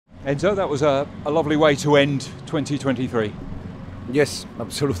Enzo, that was a lovely way to end 2023. Yes,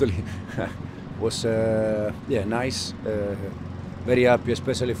 absolutely. Was nice. Very happy,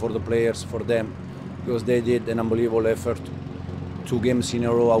 especially for the players, for them, because they did an unbelievable effort. 2 games in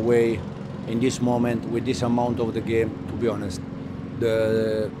a row away in this moment with this amount of the game. To be honest,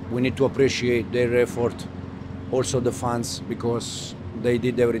 we need to appreciate their effort. Also the fans, because they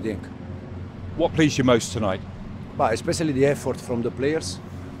did everything. What pleased you most tonight? But especially the effort from the players,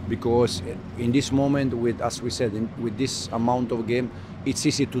 because in this moment, with, as we said, with this amount of game, it's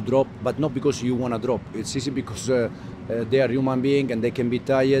easy to drop, but not because you want to drop. It's easy because they are human beings and they can be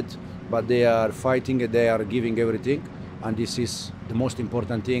tired, but they are fighting and they are giving everything. And this is the most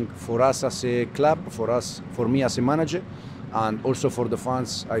important thing for us as a club, for me as a manager, and also for the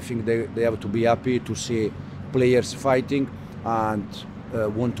fans. I think they have to be happy to see players fighting and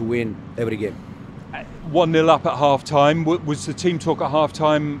want to win every game. 1-0 up at half-time. Was the team talk at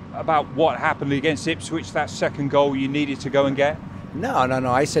half-time about what happened against Ipswich, that second goal you needed to go and get? No.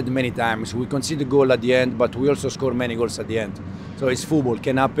 I said many times, we conceded a goal at the end, but we also score many goals at the end. So it's football,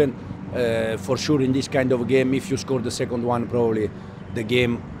 can happen. For sure in this kind of game, if you score the second one, probably the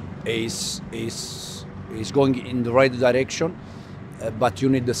game is going in the right direction. But you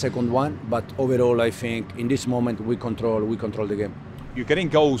need the second one. But overall, I think in this moment we control the game. You're getting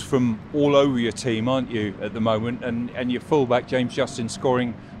goals from all over your team, aren't you, at the moment? And your fullback, James Justin,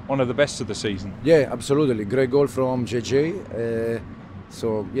 scoring one of the best of the season. Yeah, absolutely. Great goal from JJ.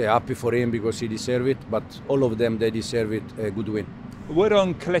 So, yeah, happy for him because he deserved it. But all of them, they deserve it, a good win. A word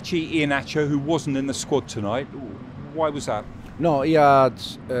on Kelechi Iheanacho, who wasn't in the squad tonight. Why was that? No, he had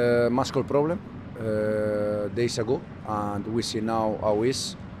a muscle problem days ago. And we see now how he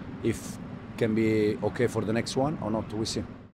is. If can be okay for the next one or not, we see.